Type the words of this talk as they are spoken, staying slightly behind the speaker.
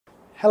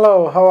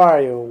Hello, how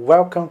are you?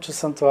 Welcome to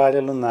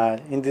Santuário Lunar.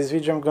 In this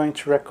video I'm going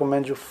to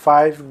recommend you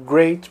 5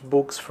 great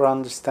books for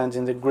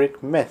understanding the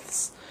Greek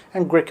myths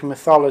and Greek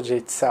mythology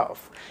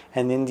itself.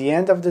 And in the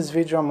end of this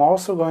video I'm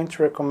also going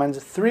to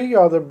recommend 3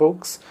 other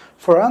books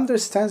for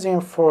understanding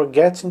and for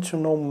getting to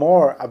know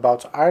more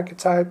about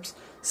archetypes,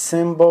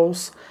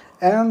 symbols,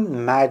 and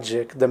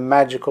magic, the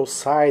magical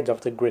side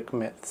of the Greek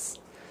myths.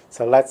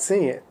 So let's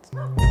see it.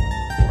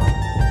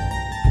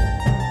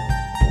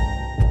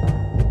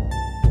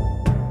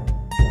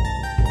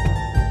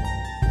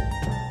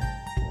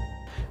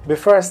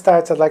 Before I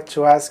start, I'd like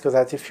to ask you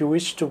that if you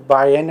wish to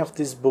buy any of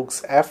these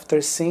books after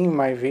seeing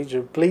my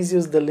video, please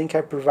use the link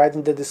I provide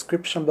in the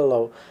description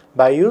below.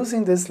 By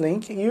using this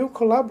link, you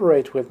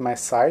collaborate with my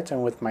site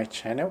and with my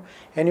channel,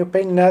 and you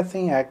pay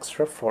nothing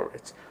extra for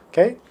it.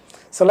 Okay?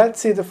 So let's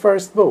see the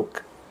first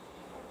book.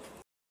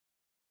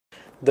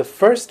 The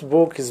first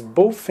book is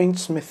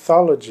Bulfinch's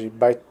Mythology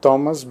by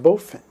Thomas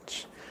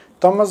Bulfintch.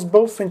 Thomas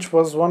Bulfintch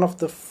was one of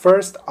the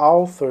first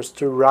authors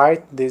to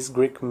write these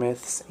Greek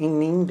myths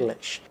in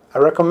English. I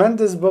recommend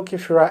this book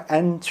if you are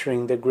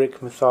entering the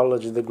Greek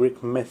mythology, the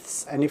Greek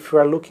myths, and if you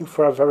are looking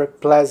for a very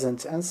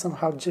pleasant and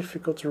somehow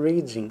difficult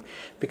reading,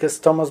 because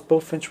Thomas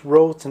Bulfintch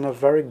wrote in a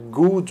very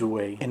good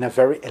way, in a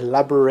very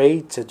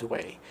elaborated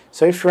way.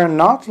 So if you are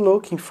not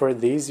looking for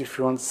this, if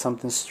you want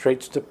something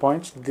straight to the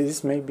point,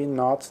 this may be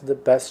not the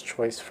best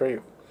choice for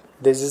you.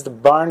 This is the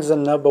Barnes &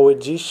 Noble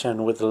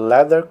edition with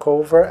leather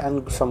cover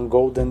and some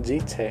golden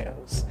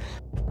details.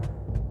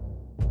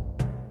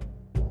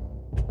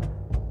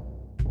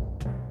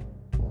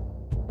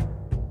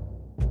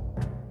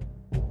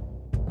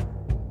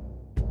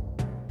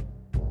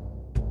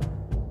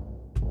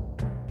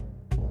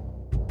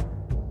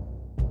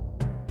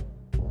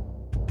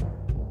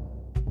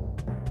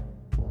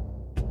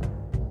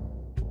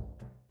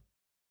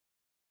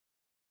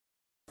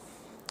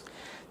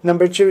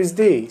 Number 2 is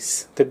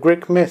this, The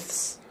Greek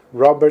Myths,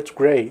 Robert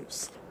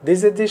Graves.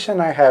 This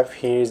edition I have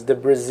here is the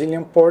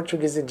Brazilian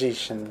Portuguese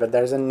edition, but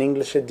there's an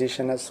English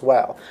edition as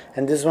well.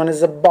 And this one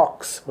is a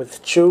box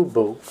with 2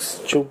 books,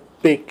 2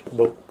 big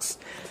books.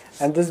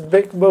 And these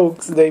big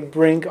books, they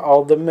bring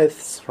all the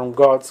myths from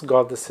gods,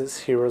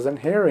 goddesses, heroes and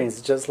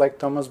heroines, just like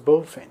Thomas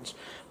Bulfinch.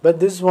 But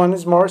this one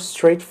is more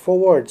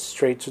straightforward,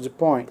 straight to the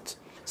point.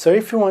 So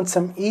if you want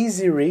some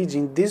easy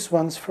reading, this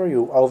one's for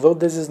you, although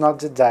this is not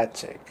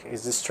didactic.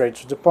 It's straight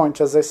to the point,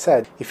 as I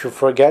said. If you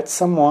forget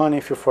someone,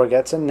 if you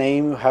forget a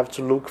name, you have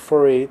to look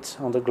for it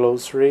on the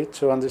glossary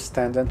to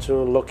understand and to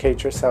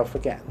locate yourself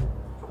again.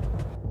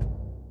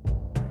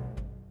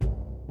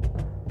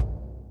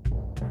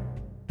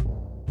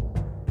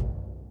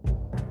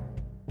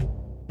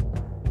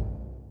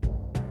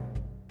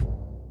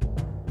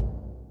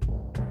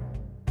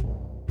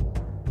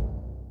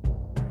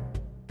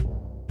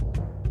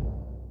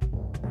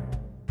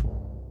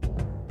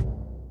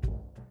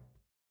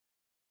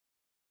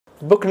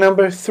 Book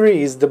number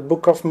 3 is the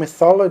Book of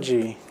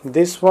Mythology.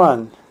 This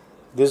one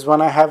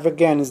I have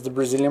again is the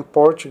Brazilian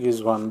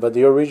Portuguese one, but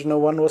the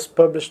original one was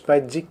published by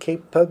DK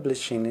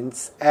Publishing and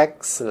it's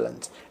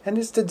excellent and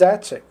it's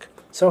didactic.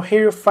 So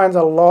here you find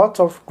a lot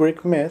of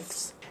Greek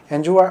myths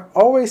and you are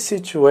always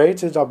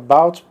situated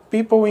about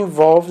people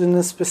involved in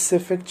a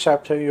specific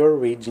chapter you're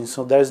reading,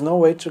 so there's no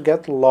way to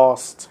get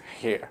lost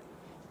here.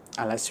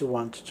 Unless you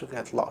want to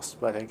get lost,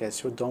 but I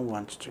guess you don't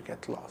want to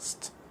get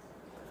lost.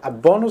 A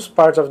bonus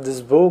part of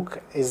this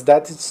book is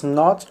that it's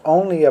not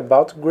only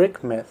about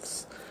Greek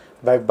myths.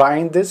 By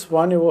buying this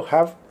one, you will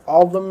have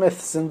all the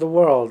myths in the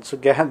world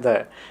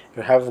together.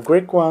 You have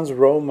Greek ones,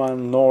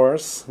 Roman,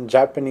 Norse,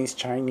 Japanese,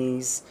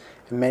 Chinese,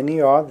 and many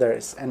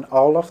others, and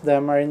all of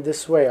them are in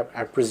this way,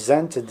 are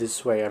presented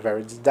this way, are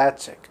very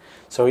didactic.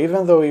 So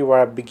even though you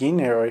are a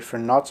beginner or if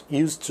you're not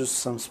used to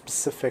some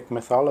specific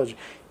mythology,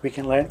 we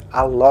can learn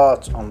a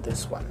lot on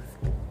this one.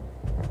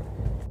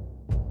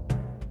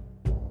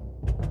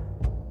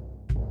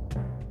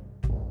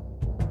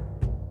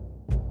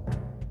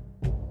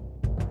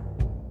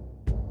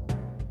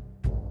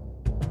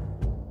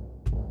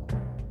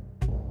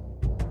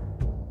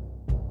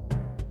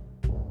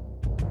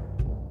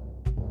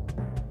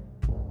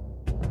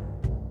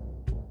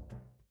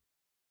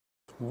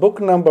 Book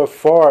number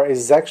 4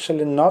 is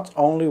actually not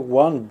only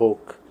one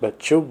book, but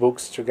 2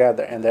 books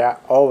together, and they are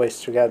always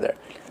together.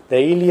 The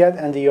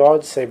Illiad and the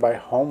Odyssey by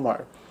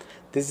Homer.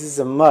 This is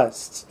a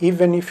must.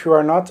 Even if you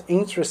are not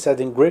interested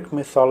in Greek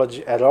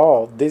mythology at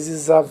all, this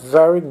is a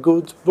very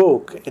good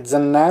book. It's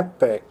an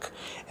epic.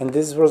 And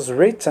this was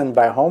written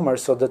by Homer,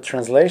 so the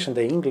translation,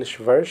 the English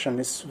version,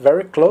 is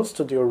very close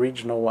to the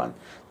original one.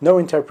 No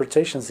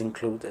interpretations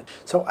included.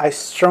 So I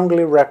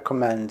strongly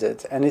recommend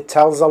it. And it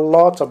tells a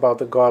lot about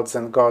the gods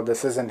and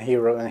goddesses and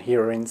heroes and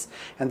heroines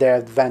and their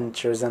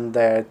adventures and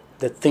the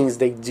things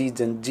they did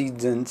and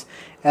didn't,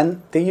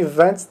 and the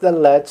events that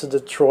led to the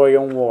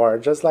Trojan War,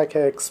 just like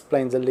I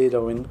explained a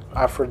little in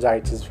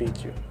Aphrodite's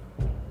video.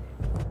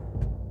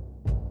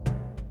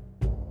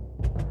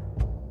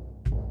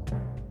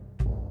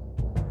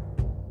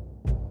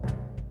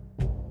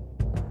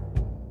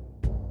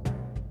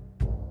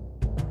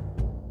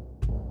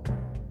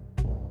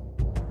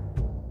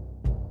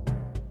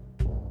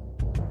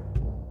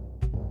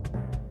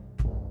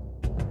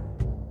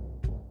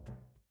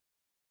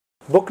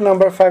 Book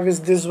number 5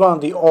 is this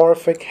one, the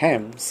Orphic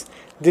Hymns.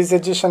 This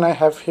edition I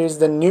have here is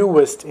the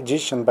newest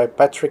edition by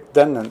Patrick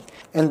Dunn.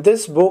 In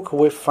this book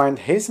we find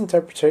his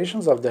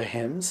interpretations of the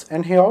hymns,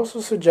 and he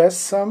also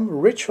suggests some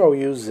ritual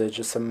usage,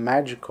 some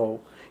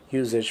magical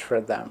usage for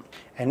them.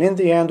 And in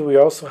the end we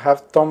also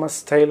have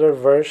Thomas Taylor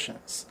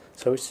versions,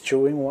 so it's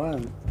 2 in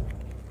 1.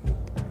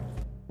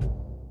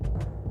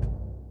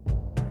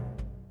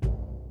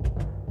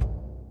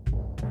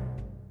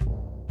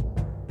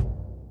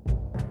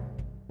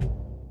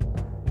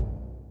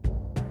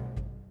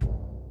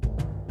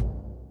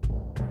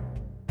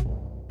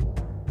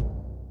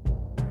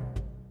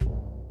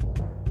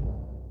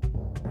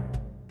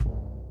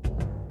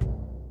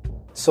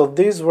 So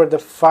these were the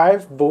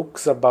 5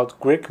 books about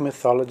Greek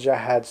mythology I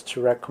had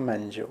to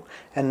recommend you.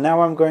 And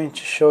now I'm going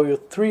to show you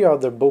 3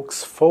 other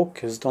books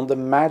focused on the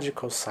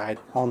magical side,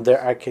 on their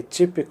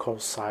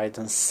archetypical side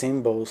and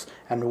symbols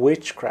and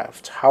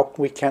witchcraft, how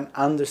we can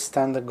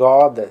understand the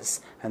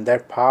goddess and their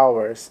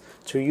powers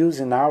to use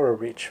in our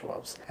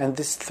rituals. And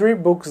these 3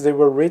 books, they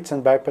were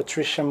written by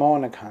Patrícia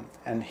Monaghan,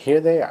 and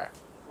here they are.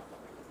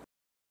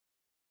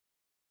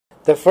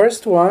 The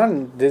first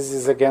one, this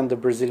is again the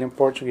Brazilian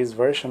Portuguese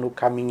version, O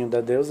Caminho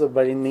da Deusa,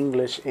 but in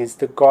English is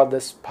The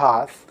Goddess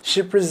Path.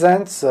 She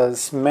presents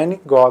us many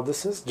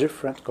goddesses,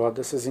 different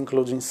goddesses,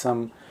 including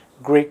some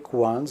Greek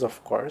ones,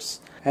 of course,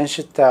 and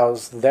she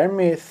tells their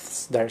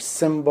myths, their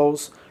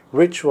symbols,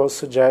 ritual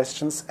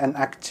suggestions, and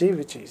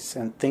activities,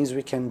 and things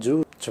we can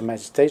do to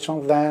meditate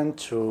on them,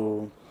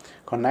 to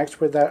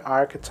connect with their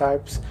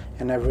archetypes,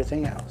 and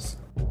everything else.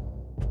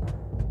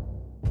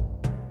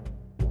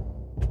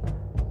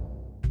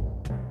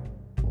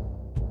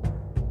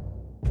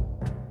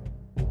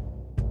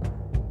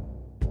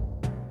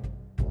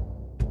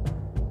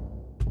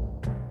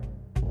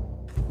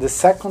 The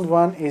second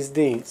one is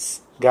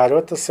this,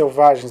 Garotas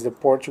Selvagens, the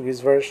Portuguese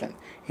version.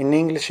 In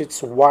English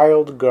it's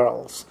Wild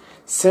Girls.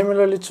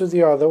 Similarly to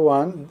the other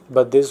one,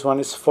 but this one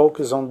is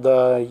focused on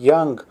the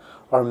young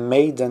or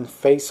maiden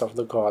face of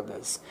the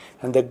goddess.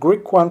 And the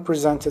Greek one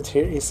presented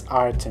here is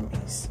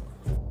Artemis.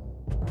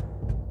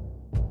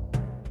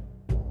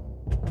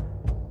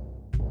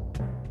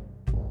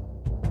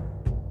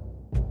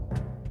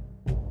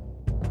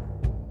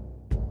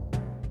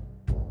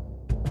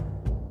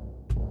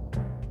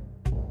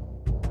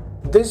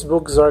 This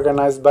book is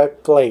organized by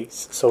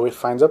place, so we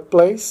find a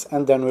place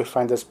and then we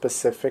find a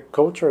specific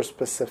culture, a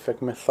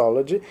specific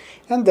mythology,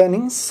 and then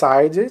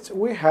inside it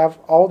we have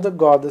all the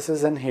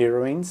goddesses and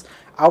heroines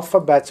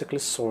alphabetically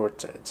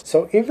sorted.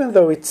 So even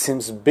though it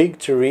seems big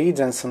to read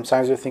and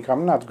sometimes you think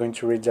I'm not going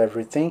to read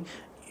everything,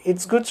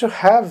 it's good to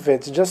have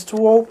it just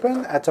to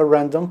open at a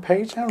random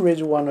page and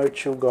read 1 or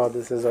 2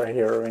 goddesses or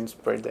heroines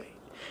per day.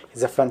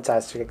 It's a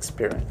fantastic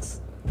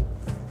experience.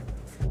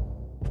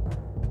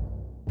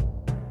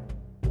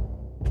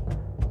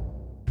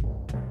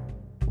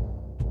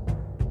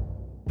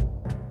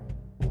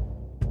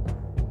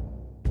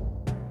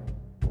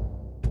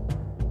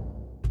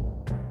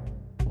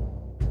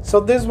 So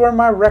these were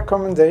my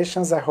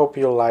recommendations, I hope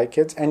you like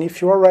it, and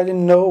if you already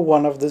know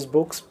one of these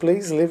books,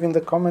 please leave in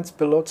the comments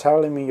below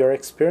telling me your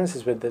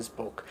experiences with this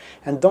book.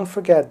 And don't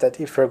forget that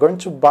if you're going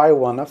to buy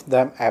one of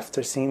them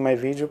after seeing my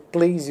video,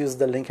 please use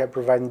the link I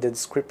provide in the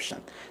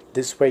description.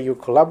 This way you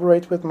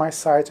collaborate with my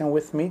site and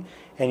with me,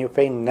 and you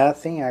pay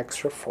nothing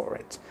extra for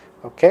it.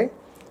 Okay?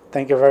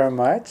 Thank you very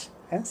much,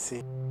 and see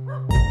you.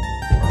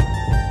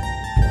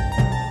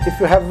 If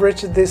you have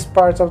reached this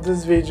part of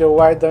this video,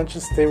 why don't you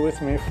stay with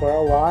me for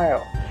a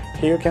while?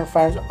 Here you can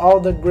find all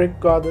the Greek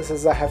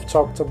goddesses I have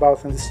talked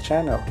about in this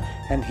channel,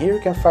 and here you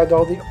can find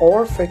all the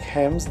Orphic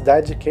hymns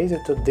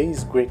dedicated to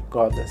these Greek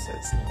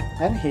goddesses.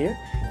 And here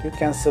you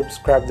can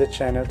subscribe the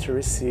channel to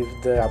receive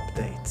the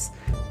updates.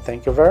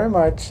 Thank you very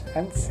much,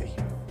 and see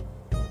you.